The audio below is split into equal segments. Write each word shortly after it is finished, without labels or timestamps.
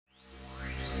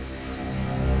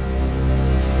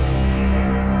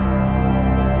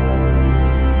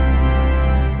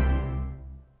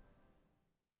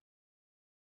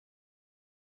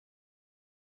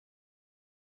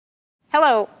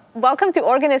Hello, welcome to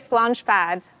Organist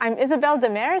Launchpad. I'm Isabelle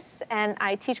Demers, and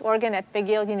I teach organ at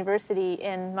McGill University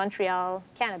in Montreal,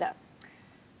 Canada.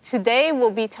 Today,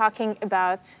 we'll be talking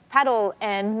about pedal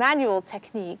and manual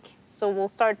technique. So we'll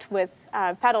start with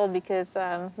pedal because,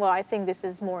 well, I think this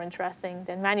is more interesting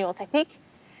than manual technique.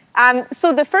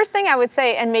 So the first thing I would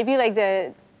say, and maybe like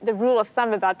the rule of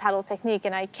thumb about pedal technique,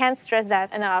 and I can't stress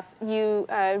that enough, you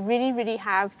really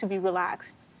have to be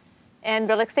relaxed. And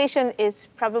relaxation is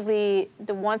probably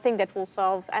the one thing that will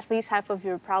solve at least half of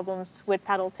your problems with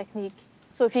pedal technique.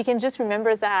 So if you can just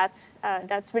remember that,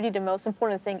 that's really the most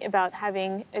important thing about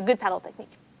having a good pedal technique.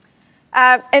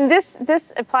 And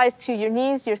this applies to your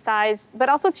knees, your thighs, but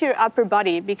also to your upper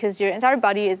body, because your entire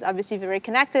body is obviously very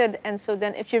connected. And so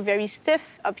then if you're very stiff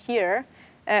up here,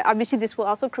 obviously this will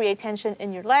also create tension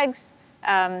in your legs.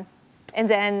 And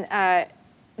then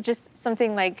just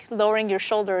something like lowering your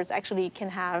shoulders actually can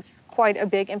have quite a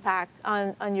big impact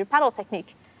on your pedal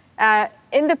technique.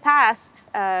 In the past,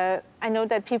 I know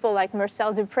that people like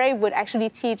Marcel Dupré would actually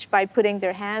teach by putting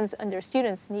their hands on their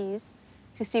students' knees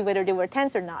to see whether they were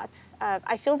tense or not.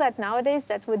 I feel that nowadays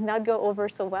that would not go over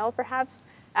so well, perhaps.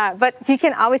 But you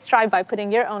can always try by putting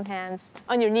your own hands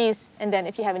on your knees, and then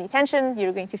if you have any tension,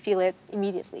 you're going to feel it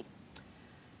immediately.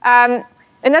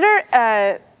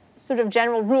 Another sort of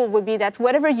general rule would be that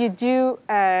whatever you do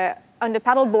on the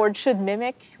pedal board should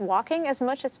mimic walking as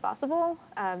much as possible.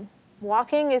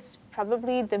 Walking is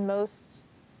probably the most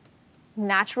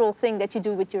natural thing that you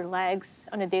do with your legs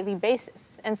on a daily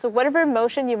basis. And so whatever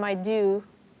motion you might do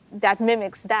that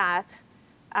mimics that,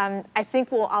 I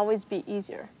think will always be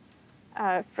easier.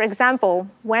 For example,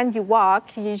 when you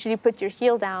walk, you usually put your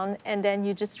heel down and then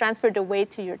you just transfer the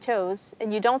weight to your toes.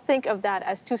 And you don't think of that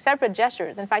as two separate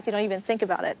gestures. In fact, you don't even think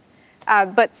about it.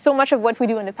 But so much of what we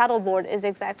do on the pedal board is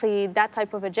exactly that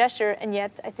type of a gesture, and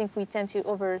yet I think we tend to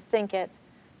overthink it.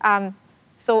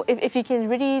 So if you can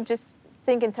really just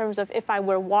think in terms of if I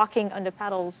were walking on the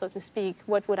pedals, so to speak,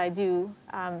 what would I do?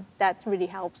 That really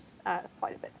helps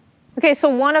quite a bit. Okay, so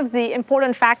one of the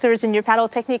important factors in your pedal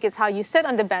technique is how you sit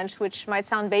on the bench, which might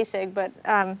sound basic, but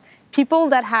people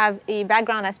that have a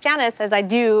background as pianists, as I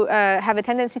do, have a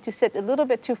tendency to sit a little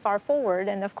bit too far forward.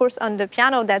 And of course, on the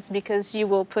piano, that's because you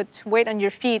will put weight on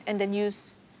your feet and then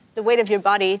use the weight of your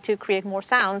body to create more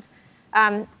sounds.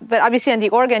 But obviously, on the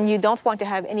organ, you don't want to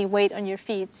have any weight on your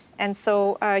feet. And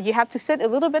so you have to sit a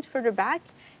little bit further back.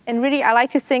 And really, I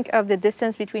like to think of the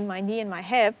distance between my knee and my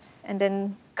hip, and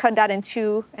then cut that in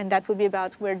two. And that would be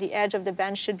about where the edge of the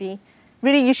bench should be.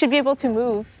 Really, you should be able to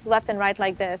move left and right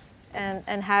like this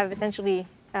and have essentially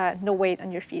no weight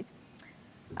on your feet.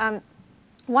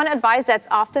 One advice that's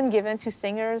often given to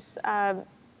singers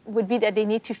would be that they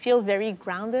need to feel very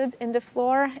grounded in the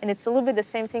floor. And it's a little bit the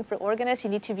same thing for organists.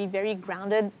 You need to be very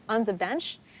grounded on the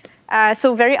bench.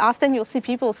 So very often you'll see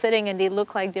people sitting and they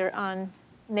look like they're on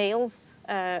nails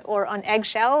or on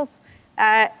eggshells.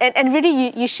 And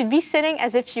really, you should be sitting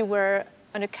as if you were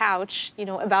on a couch, you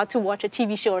know, about to watch a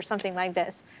TV show or something like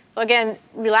this. So again,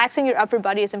 relaxing your upper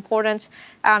body is important.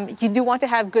 You do want to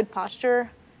have good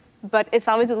posture, but it's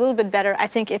always a little bit better, I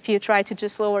think, if you try to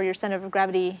just lower your center of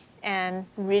gravity and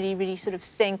really sort of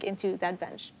sink into that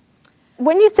bench.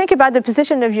 When you think about the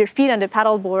position of your feet on the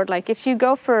pedal board, like if you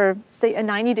go for, say, a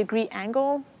 90-degree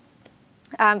angle,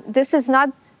 this is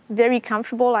not very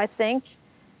comfortable, I think,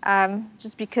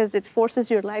 just because it forces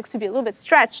your legs to be a little bit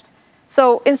stretched.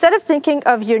 So instead of thinking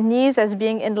of your knees as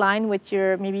being in line with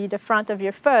maybe the front of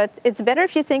your foot, it's better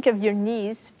if you think of your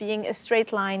knees being a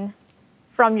straight line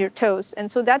from your toes.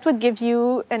 And so that would give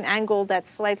you an angle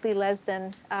that's slightly less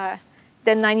than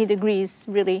 90 degrees,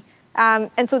 really.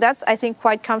 And so that's, I think,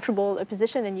 quite comfortable a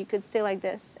position, and you could stay like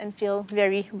this and feel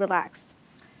very relaxed.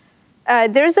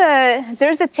 There's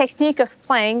a technique of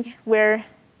playing where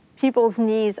people's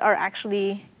knees are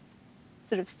actually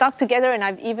sort of stuck together, and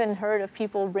I've even heard of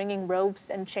people bringing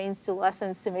ropes and chains to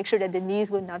lessons to make sure that the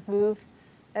knees would not move.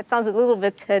 That sounds a little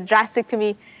bit drastic to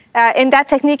me. In that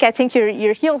technique, I think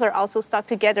your heels are also stuck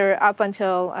together up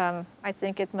until, I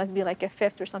think it must be like a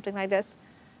fifth or something like this.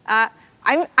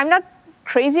 I'm not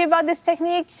crazy about this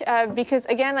technique because,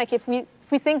 again, like if we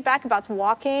think back about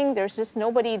walking, there's just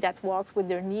nobody that walks with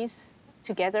their knees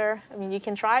together. I mean, you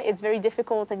can try. It's very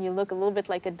difficult, and you look a little bit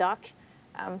like a duck.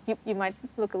 You might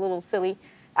look a little silly.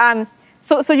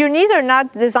 So your knees are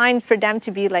not designed for them to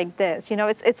be like this. You know,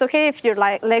 it's okay if your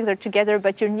legs are together,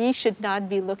 but your knees should not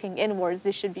be looking inwards.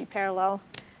 They should be parallel.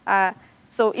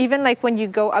 So even like when you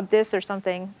go up this or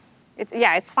something,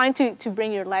 it's fine to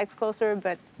bring your legs closer,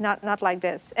 but not like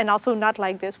this. And also not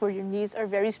like this, where your knees are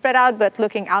very spread out, but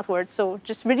looking outward. So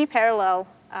just really parallel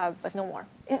but no more.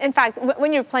 In fact,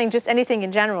 when you're playing just anything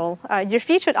in general, your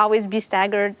feet should always be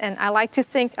staggered, and I like to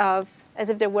think of as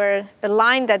if there were a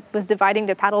line that was dividing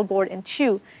the paddleboard in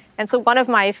two. And so one of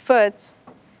my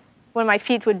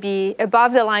feet would be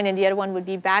above the line and the other one would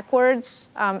be backwards.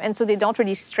 And so they don't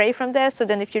really stray from this. So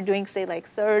then if you're doing, say, like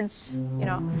thirds,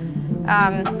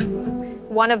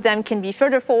 one of them can be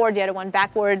further forward, the other one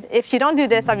backward. If you don't do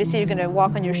this, obviously you're going to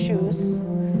walk on your shoes.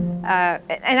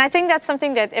 And I think that's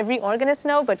something that every organist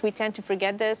knows, but we tend to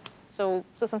forget this. So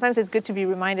sometimes it's good to be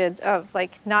reminded of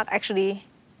like not actually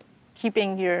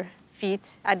keeping your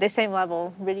feet at the same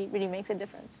level really makes a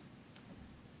difference.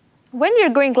 When you're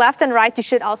going left and right, you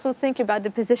should also think about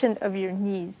the position of your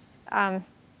knees.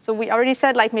 So we already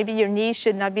said like maybe your knees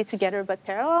should not be together but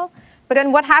parallel. But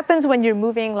then what happens when you're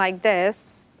moving like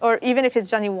this, or even if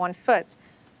it's only one foot?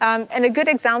 And a good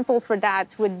example for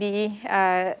that would be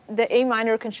the A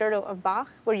minor concerto of Bach,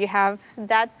 where you have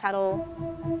that pedal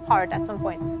part at some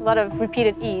point, a lot of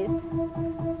repeated E's.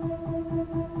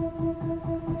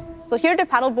 So here the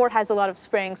paddleboard has a lot of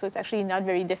springs, so it's actually not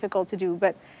very difficult to do.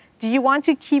 But do you want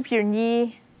to keep your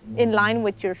knee in line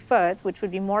with your foot, which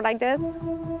would be more like this?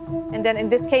 And then in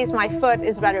this case, my foot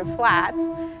is rather flat.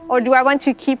 Or do I want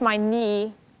to keep my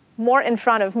knee more in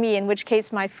front of me, in which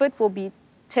case my foot will be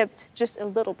tipped just a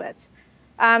little bit?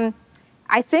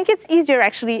 I think it's easier,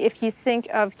 actually, if you think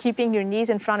of keeping your knees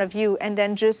in front of you and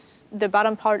then just the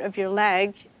bottom part of your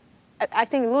leg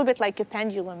acting a little bit like a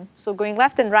pendulum, so going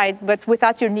left and right, but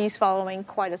without your knees following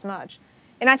quite as much.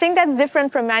 And I think that's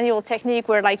different from manual technique,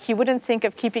 where like you wouldn't think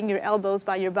of keeping your elbows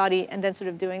by your body and then sort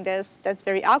of doing this. That's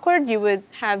very awkward. You would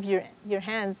have your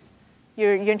hands,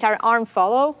 your entire arm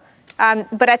follow.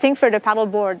 But I think for the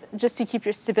paddleboard, just to keep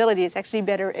your stability, it's actually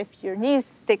better if your knees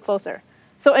stay closer.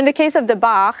 So in the case of the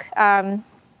Bach,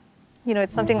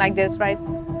 it's something like this, right?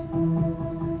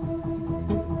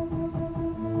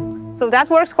 So that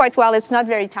works quite well. It's not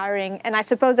very tiring. And I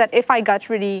suppose that if I got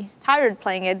really tired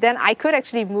playing it, then I could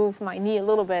actually move my knee a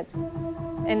little bit.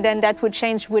 And then that would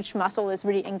change which muscle is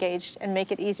really engaged and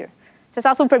make it easier. So it's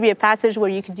also probably a passage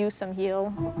where you could use some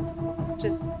heel,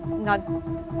 just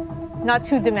not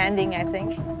too demanding, I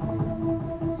think,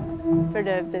 for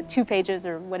the 2 pages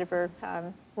or whatever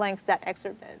length that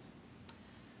excerpt is.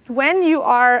 When you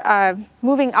are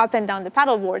moving up and down the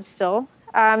paddleboard still,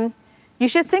 you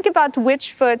should think about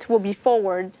which foot will be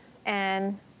forward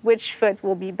and which foot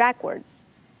will be backwards.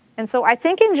 And so I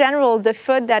think in general, the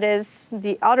foot that is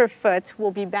the outer foot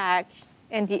will be back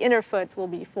and the inner foot will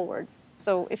be forward.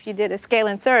 So if you did a scale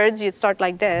in thirds, you'd start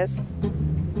like this.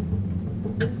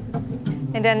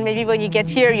 And then maybe when you get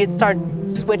here, you'd start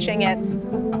switching it.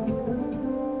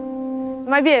 It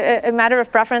might be a matter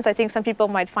of preference. I think some people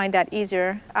might find that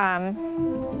easier.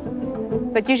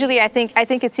 But usually I think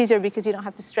it's easier because you don't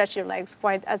have to stretch your legs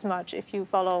quite as much if you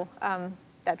follow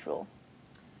that rule.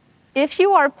 If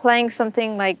you are playing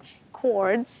something like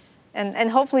chords,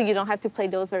 and hopefully you don't have to play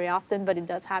those very often, but it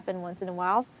does happen once in a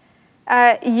while,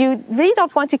 you really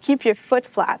don't want to keep your foot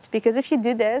flat, because if you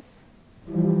do this,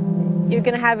 you're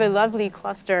going to have a lovely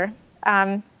cluster.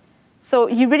 So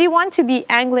you really want to be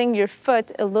angling your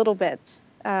foot a little bit.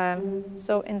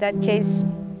 So in that case,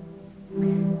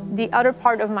 the outer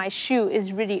part of my shoe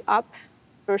is really up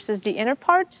versus the inner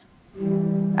part.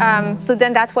 So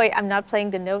then that way I'm not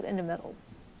playing the note in the middle.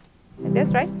 Like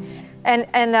this, right?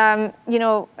 And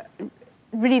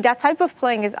really that type of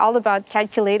playing is all about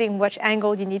calculating which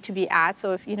angle you need to be at.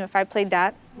 So if I played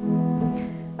that,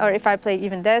 or if I played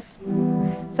even this,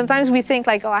 sometimes we think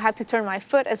like, oh, I have to turn my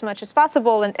foot as much as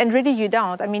possible, and really you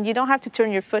don't. I mean, you don't have to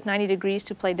turn your foot 90 degrees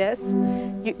to play this.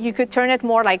 You could turn it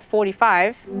more like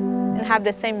 45 and have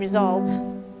the same result,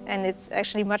 and it's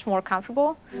actually much more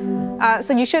comfortable.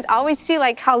 So you should always see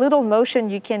like how little motion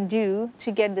you can do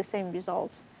to get the same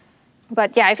results.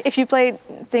 But yeah, if you play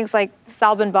things like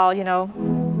Salbenball,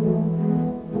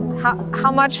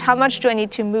 how much do I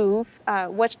need to move?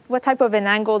 What type of an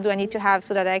angle do I need to have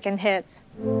so that I can hit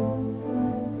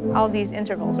all these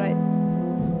intervals, right?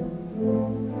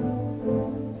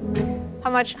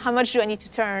 How much do I need to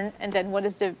turn, and then what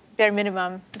is the bare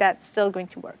minimum that's still going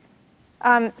to work?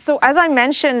 So as I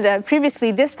mentioned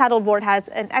previously, this paddleboard has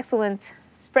an excellent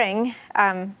spring,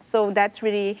 so that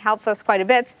really helps us quite a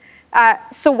bit.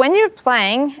 So when you're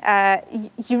playing,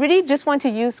 you really just want to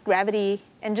use gravity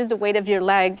and just the weight of your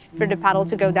leg for the paddle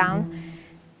to go down.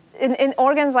 In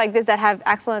organs like this that have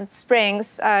excellent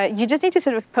springs, you just need to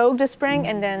sort of poke the spring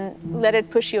and then let it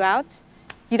push you out.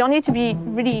 You don't need to be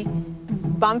really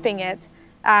bumping it.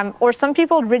 Or some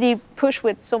people really push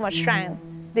with so much strength.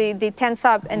 They tense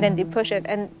up and then they push it,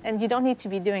 and you don't need to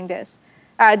be doing this.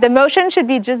 The motion should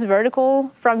be just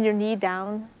vertical from your knee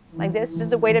down like this,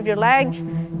 just the weight of your leg.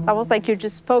 It's almost like you're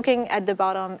just poking at the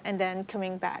bottom and then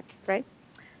coming back, right?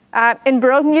 In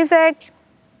Baroque music,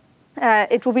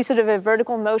 it will be sort of a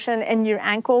vertical motion and your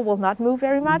ankle will not move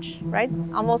very much, right?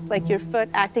 Almost like your foot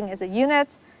acting as a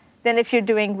unit. Then if you're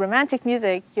doing Romantic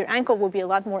music, your ankle will be a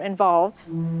lot more involved.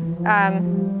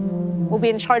 Will be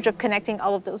in charge of connecting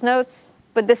all of those notes.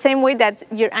 But the same way that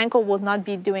your ankle will not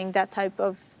be doing that type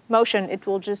of motion, it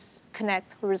will just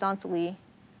connect horizontally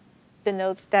the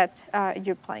notes that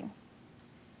you're playing.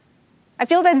 I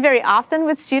feel that very often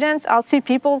with students, I'll see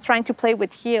people trying to play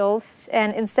with heels,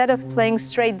 and instead of playing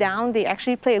straight down, they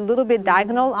actually play a little bit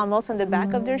diagonal, almost on the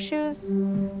back of their shoes.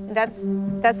 And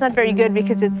that's not very good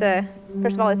because it's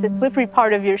first of all, it's a slippery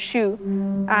part of your shoe,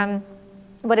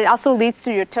 but it also leads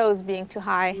to your toes being too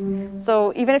high.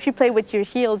 So even if you play with your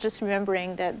heel, just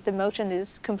remembering that the motion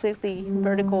is completely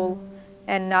vertical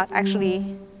and not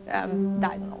actually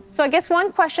diagonal. So I guess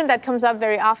one question that comes up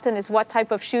very often is what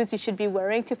type of shoes you should be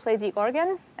wearing to play the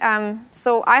organ.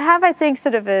 So I have, I think,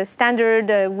 sort of a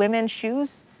standard women's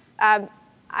shoes.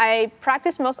 I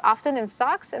practice most often in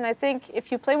socks, and I think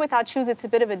if you play without shoes, it's a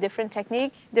bit of a different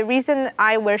technique. The reason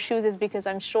I wear shoes is because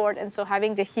I'm short, and so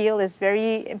having the heel is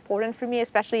very important for me,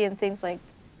 especially in things like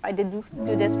I did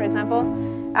do this, for example.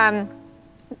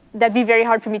 That'd be very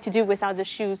hard for me to do without the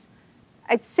shoes.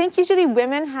 I think usually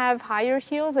women have higher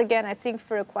heels. Again, I think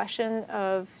for a question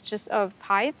of just of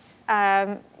height.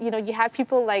 You know, you have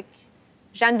people like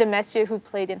Jeanne de Messier who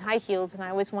played in high heels, and I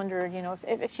always wonder, you know,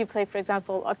 if you play, for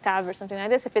example, octave or something like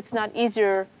this, if it's not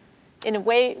easier in a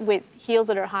way with heels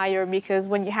that are higher, because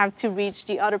when you have to reach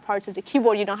the other parts of the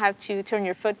keyboard, you don't have to turn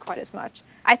your foot quite as much.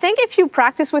 I think if you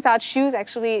practice without shoes,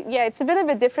 actually, yeah, it's a bit of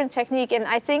a different technique, and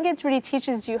I think it really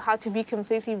teaches you how to be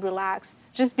completely relaxed,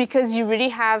 just because you really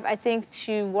have, I think,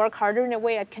 to work harder in a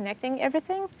way at connecting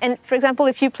everything. And for example,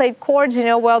 if you played chords, you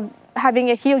know, well,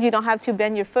 having a heel, you don't have to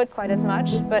bend your foot quite as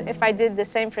much. But if I did the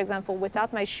same, for example,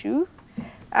 without my shoe,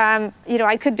 you know,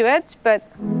 I could do it, but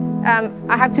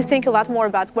I have to think a lot more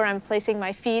about where I'm placing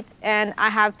my feet, and I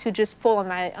have to just pull on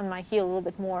my heel a little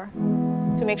bit more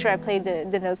to make sure I play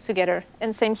the notes together.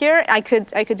 And same here, I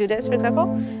could do this, for example,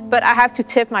 but I have to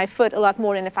tip my foot a lot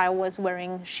more than if I was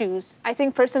wearing shoes. I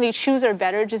think personally shoes are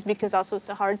better just because also it's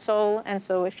a hard sole, and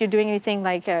so if you're doing anything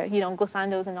like you know,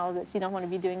 glissandos and all this, you don't want to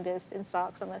be doing this in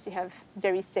socks unless you have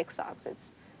very thick socks.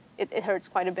 It hurts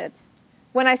quite a bit.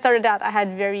 When I started out, I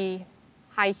had very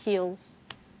high heels.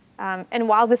 And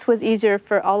while this was easier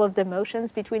for all of the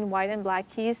motions between white and black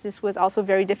keys, this was also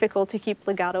very difficult to keep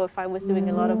legato if I was doing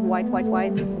a lot of white, white,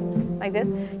 white, like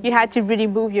this. You had to really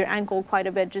move your ankle quite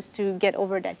a bit just to get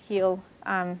over that heel.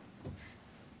 I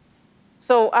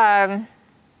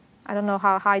don't know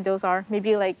how high those are,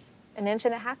 maybe like 1.5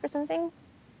 inches or something.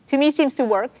 To me, seems to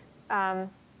work.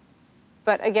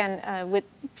 But again, with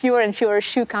fewer and fewer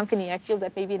shoe company, I feel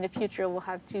that maybe in the future we'll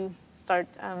have to start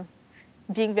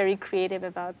being very creative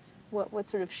about what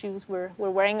sort of shoes we're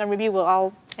wearing, or maybe we'll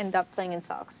all end up playing in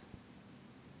socks.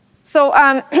 So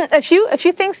a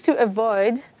few things to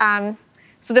avoid.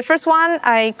 So the first one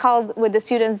I called with the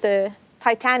students the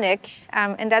Titanic,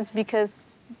 and that's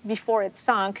because before it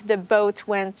sunk, the boat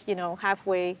went, you know,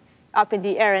 halfway up in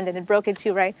the air and then it broke in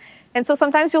two, right? And so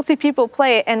sometimes you'll see people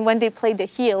play, and when they play the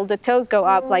heel, the toes go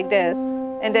up like this,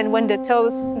 and then when the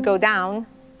toes go down,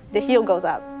 the heel goes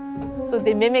up. So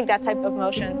they mimic that type of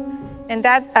motion. And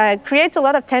that creates a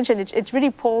lot of tension. It really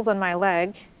pulls on my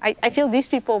leg. I feel these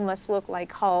people must look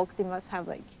like Hulk. They must have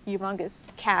like humongous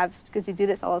calves because they do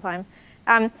this all the time.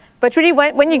 But really,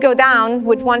 when you go down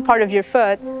with one part of your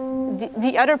foot,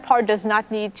 the other part does not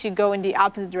need to go in the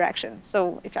opposite direction.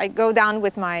 So if I go down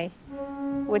with my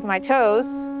toes,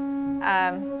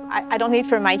 I don't need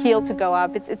for my heel to go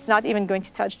up. It's not even going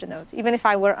to touch the notes. Even if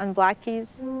I were on black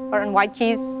keys or on white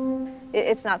keys,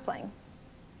 it's not playing.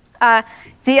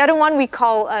 The other one we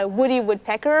call woody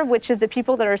woodpecker, which is the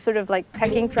people that are sort of like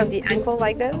pecking from the ankle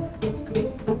like this.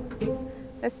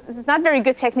 This is not very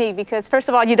good technique because, first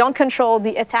of all, you don't control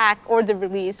the attack or the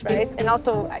release, right? And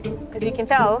also, as you can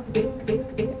tell,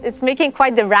 it's making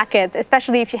quite the racket,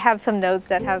 especially if you have some notes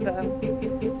that have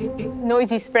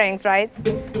noisy springs, right?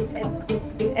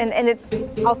 And it's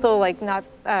also like not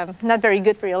very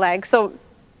good for your leg. So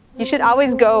you should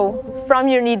always go from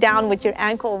your knee down with your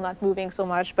ankle not moving so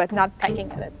much, but not pecking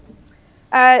at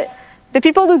it. The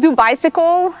people who do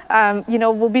bicycle, you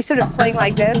know, will be sort of playing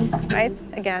like this, right?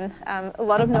 Again, a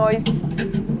lot of noise,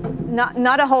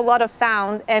 not a whole lot of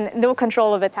sound, and no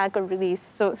control of attack or release.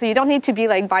 So you don't need to be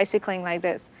like bicycling like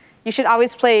this. You should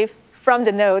always play from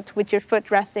the note with your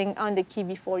foot resting on the key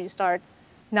before you start,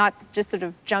 not just sort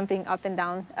of jumping up and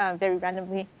down very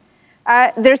randomly.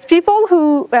 There's people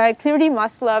who clearly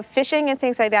must love fishing and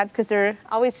things like that because they're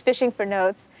always fishing for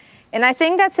notes. And I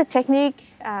think that's a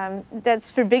technique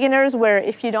that's for beginners where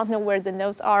if you don't know where the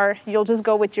notes are, you'll just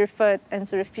go with your foot and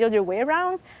sort of feel your way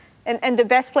around. And the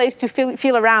best place to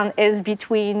feel around is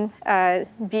between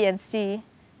B and C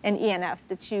and E and F,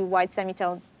 the two white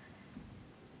semitones.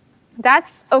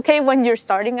 That's OK when you're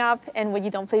starting up and when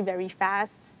you don't play very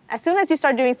fast. As soon as you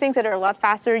start doing things that are a lot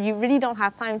faster, you really don't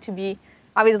have time to be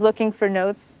always looking for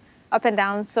notes up and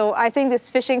down. So I think this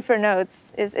fishing for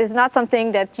notes is not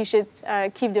something that you should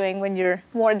keep doing when you're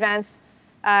more advanced.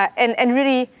 And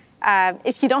really,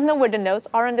 if you don't know where the notes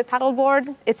are on the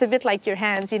paddleboard, it's a bit like your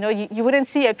hands. You know, you wouldn't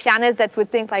see a pianist that would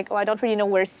think like, oh, I don't really know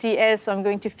where C is, so I'm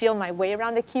going to feel my way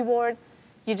around the keyboard.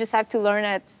 You just have to learn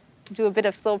it, do a bit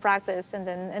of slow practice, and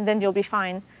then you'll be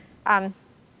fine.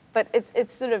 But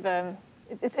it's sort of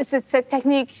it's a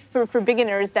technique for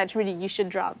beginners that really you should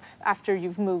drop after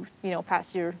you've moved,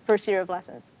 past your first year of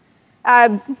lessons.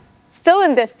 Still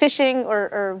in the fishing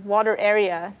or water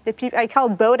area, I call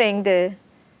boating the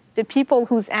people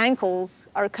whose ankles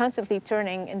are constantly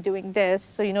turning and doing this.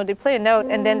 So they play a note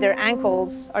and then their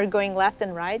ankles are going left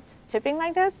and right, tipping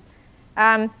like this.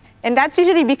 And that's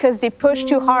usually because they push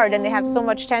too hard and they have so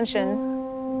much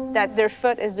tension that their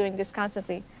foot is doing this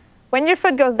constantly. When your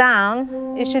foot goes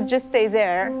down, it should just stay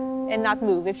there and not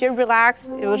move. If you're relaxed,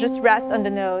 it will just rest on the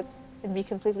note and be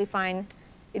completely fine.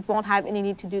 It won't have any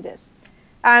need to do this.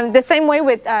 The same way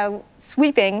with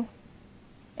sweeping,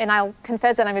 and I'll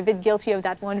confess that I'm a bit guilty of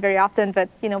that one very often, but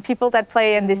people that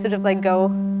play and they sort of like go,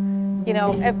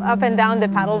 up and down the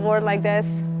paddleboard like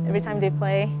this every time they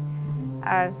play,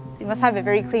 they must have a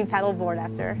very clean paddleboard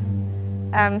after.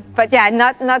 But yeah,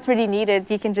 not really needed.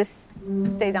 You can just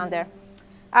stay down there.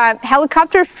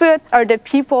 Helicopter foot are the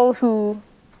people who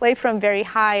play from very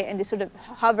high and they sort of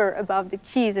hover above the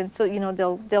keys, and so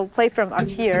they'll play from up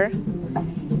here.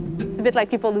 It's a bit like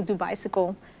people who do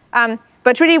bicycle.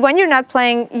 But really, when you're not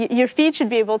playing, your feet should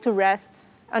be able to rest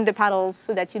on the paddles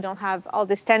so that you don't have all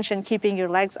this tension keeping your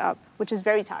legs up, which is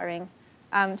very tiring.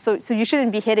 So you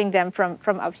shouldn't be hitting them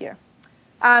from up here.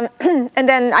 And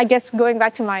then I guess going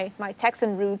back to my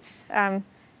Texan roots,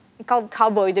 called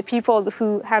cowboy, the people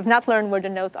who have not learned where the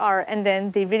notes are, and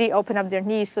then they really open up their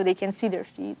knees so they can see their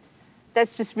feet.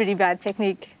 That's just really bad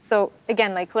technique. So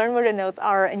again, like learn where the notes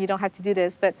are, and you don't have to do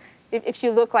this. But if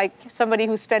you look like somebody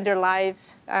who spent their life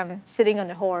sitting on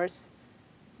a horse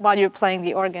while you're playing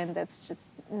the organ, that's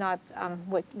just not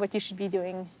what you should be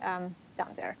doing down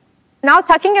there. Now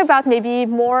talking about maybe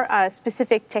more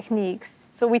specific techniques.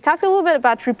 So we talked a little bit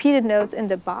about repeated notes in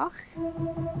the Bach.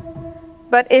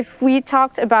 But if we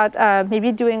talked about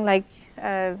maybe doing like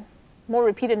more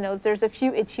repeated notes, there's a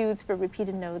few etudes for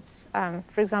repeated notes.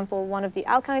 For example, one of the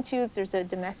Alcan etudes, there's a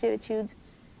Damasio etude.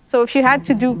 So if you had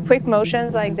to do quick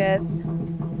motions like this,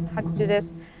 how to do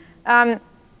this,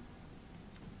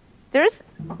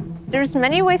 there's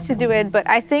many ways to do it, but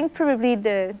I think probably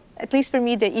at least for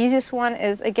me, the easiest one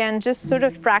is, again, just sort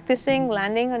of practicing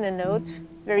landing on a note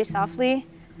very softly.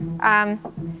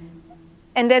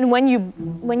 And then when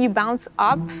you bounce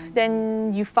up,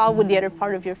 then you fall with the other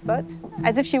part of your foot.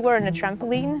 As if you were on a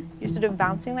trampoline, you're sort of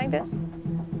bouncing like this.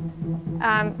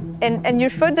 And your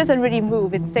foot doesn't really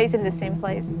move, it stays in the same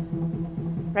place,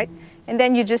 right? And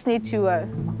then you just need to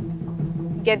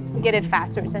get it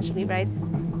faster, essentially, right?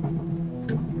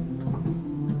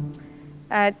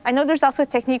 I know there's also a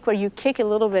technique where you kick a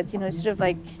little bit, sort of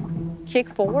like kick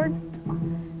forward.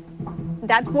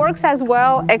 That works as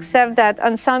well, except that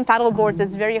on some paddle boards,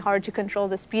 it's very hard to control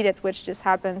the speed at which this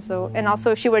happens. So, and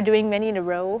also if you were doing many in a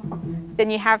row, then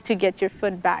you have to get your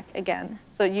foot back again.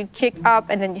 So you kick up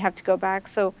and then you have to go back.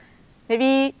 So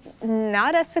maybe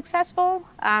not as successful.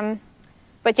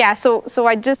 But yeah, so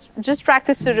I just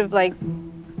practice sort of like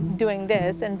doing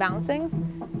this and bouncing,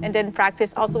 and then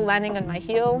practice also landing on my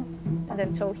heel, and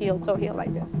then toe heel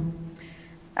like this.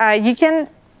 You can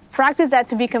practice that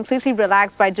to be completely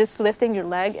relaxed by just lifting your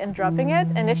leg and dropping it.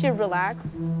 And if you're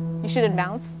relaxed, you shouldn't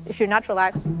bounce. If you're not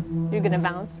relaxed, you're going to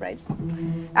bounce, right?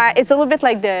 It's a little bit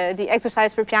like the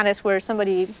exercise for pianists where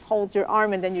somebody holds your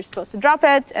arm and then you're supposed to drop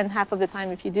it. And half of the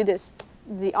time, if you do this,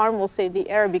 the arm will stay in the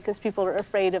air because people are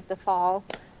afraid of the fall.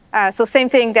 So same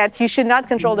thing, that you should not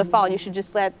control the fall. You should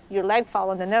just let your leg fall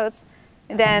on the notes.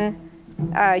 And then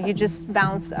you just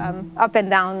bounce up and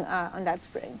down on that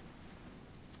spring.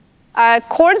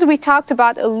 Chords we talked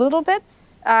about a little bit.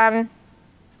 I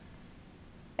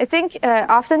think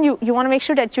often you want to make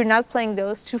sure that you're not playing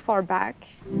those too far back.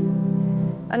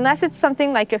 Unless it's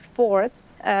something like a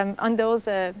fourth on those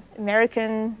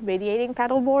American radiating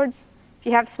paddle boards. If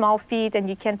you have small feet and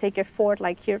you can't take a fourth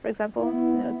like here, for example,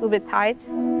 it's a little bit tight,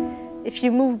 if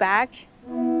you move back,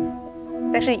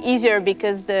 it's actually easier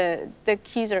because the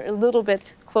keys are a little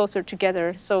bit closer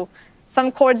together. So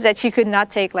some chords that you could not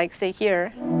take, like say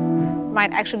here,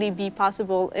 might actually be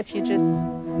possible if you just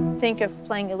think of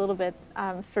playing a little bit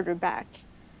further back.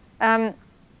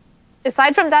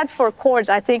 Aside from that, for chords,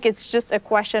 I think it's just a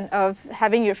question of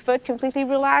having your foot completely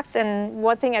relaxed. And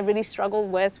one thing I really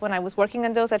struggled with when I was working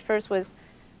on those at first was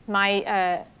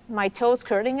my toes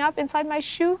curling up inside my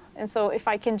shoe. And so if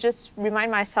I can just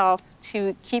remind myself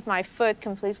to keep my foot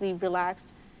completely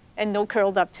relaxed and no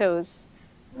curled up toes,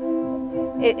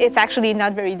 it's actually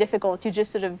not very difficult. You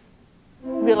just sort of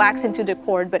relax into the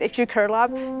chord. But if you curl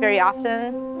up very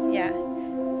often, yeah,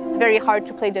 it's very hard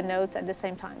to play the notes at the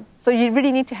same time. So you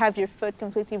really need to have your foot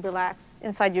completely relaxed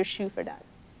inside your shoe for that.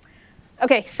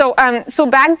 Okay, so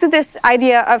back to this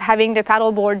idea of having the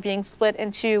paddle board being split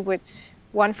in two with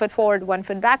 1 foot forward, 1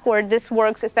 foot backward. This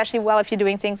works especially well if you're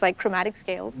doing things like chromatic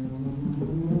scales.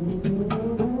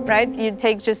 Right? You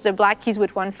take just the black keys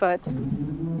with 1 foot.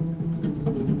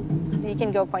 You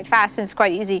can go quite fast, and it's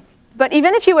quite easy. But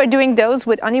even if you were doing those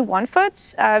with only 1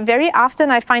 foot, very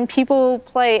often I find people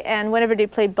play, and whenever they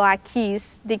play black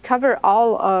keys, they cover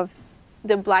all of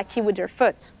the black key with their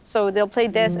foot. So they'll play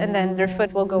this, and then their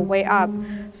foot will go way up.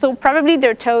 So probably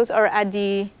their toes are at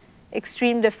the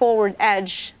extreme, the forward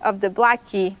edge of the black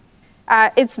key.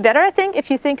 It's better, I think, if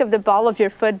you think of the ball of your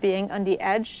foot being on the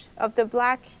edge of the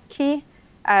black key.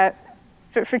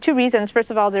 For two reasons. First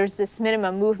of all, there's this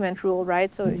minimum movement rule,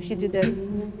 right? So if you do this,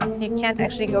 you can't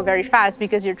actually go very fast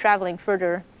because you're traveling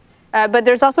further. But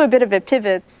there's also a bit of a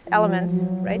pivot element,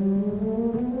 right?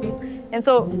 And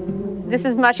so this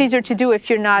is much easier to do if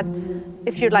you're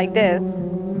like this.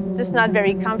 It's just not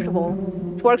very comfortable.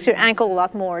 It works your ankle a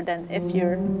lot more than if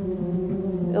you're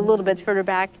a little bit further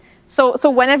back. So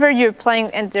whenever you're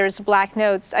playing and there's black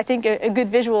notes, I think a good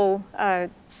visual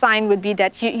sign would be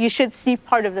that you should see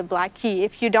part of the black key.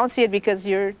 If you don't see it because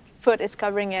your foot is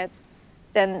covering it,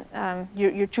 then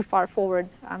you're too far forward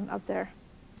up there.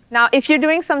 Now, if you're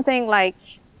doing something like,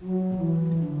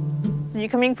 so you're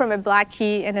coming from a black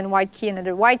key and then white key and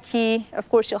another white key, of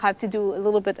course you'll have to do a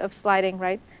little bit of sliding,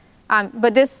 right?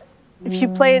 But this, if you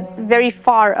play it very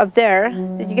far up there,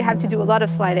 then you have to do a lot of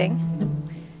sliding.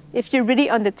 If you're really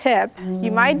on the tip,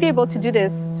 you might be able to do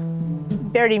this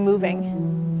barely moving,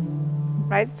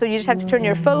 right? So you just have to turn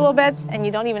your foot a little bit, and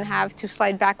you don't even have to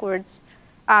slide backwards.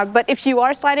 But if you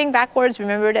are sliding backwards,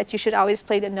 remember that you should always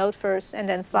play the note first and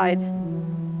then slide.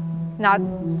 Not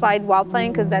slide while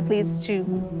playing, because that leads to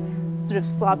sort of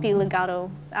sloppy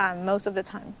legato most of the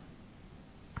time.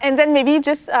 And then maybe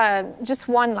just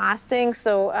one last thing.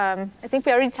 So I think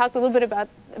we already talked a little bit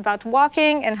about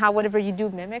walking and how whatever you do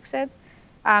mimics it.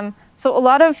 So a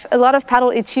lot of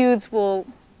paddle etudes will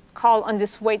call on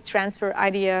this weight transfer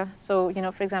idea. So, you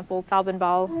know, for example,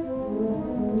 Taubenball,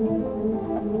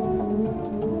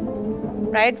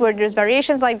 right? Where there's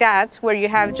variations like that, where you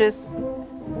have just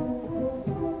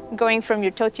going from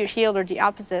your toe to your heel or the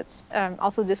opposite.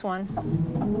 Also this one,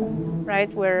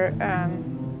 right? Where,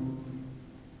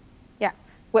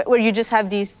 where you just have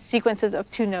these sequences of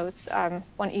 2 notes,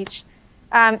 one each.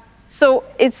 So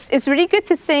it's really good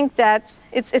to think that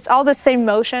it's all the same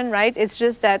motion, right? It's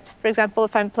just that, for example,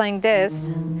 if I'm playing this,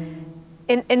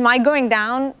 in my going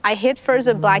down, I hit first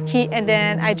a black key, and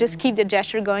then I just keep the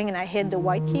gesture going, and I hit the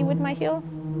white key with my heel.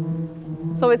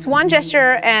 So it's one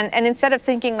gesture, and instead of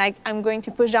thinking like I'm going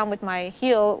to push down with my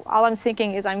heel, all I'm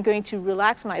thinking is I'm going to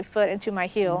relax my foot into my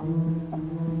heel.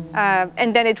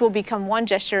 And then it will become one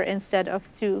gesture instead of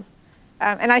 2.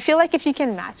 And I feel like if you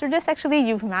can master this, actually,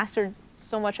 you've mastered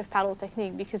so much of paddle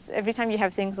technique, because every time you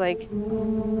have things like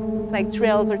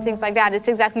trills or things like that, it's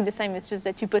exactly the same. It's just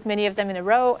that you put many of them in a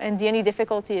row, and the only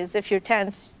difficulty is if you're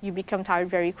tense, you become tired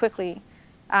very quickly.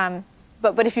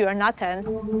 But if you are not tense,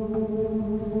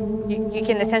 you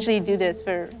can essentially do this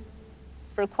for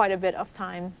quite a bit of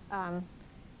time,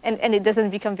 and it doesn't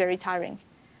become very tiring.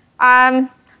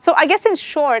 So I guess in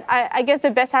short, I guess the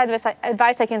best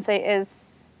advice I can say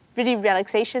is really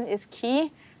relaxation is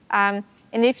key.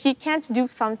 And if you can't do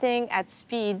something at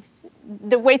speed,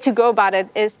 the way to go about it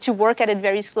is to work at it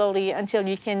very slowly until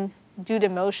you can do the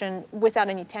motion without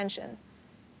any tension.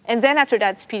 And then after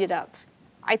that, speed it up.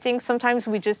 I think sometimes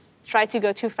we just try to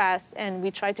go too fast, and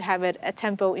we try to have it at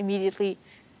tempo immediately.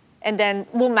 And then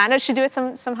we'll manage to do it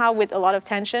somehow with a lot of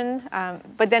tension.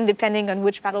 But then depending on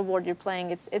which paddleboard you're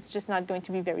playing, it's just not going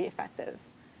to be very effective.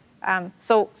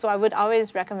 So I would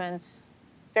always recommend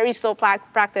very slow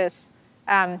practice,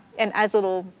 and as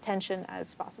little tension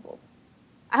as possible.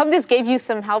 I hope this gave you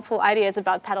some helpful ideas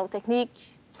about paddle technique.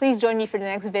 Please join me for the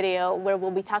next video, where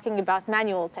we'll be talking about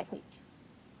manual technique.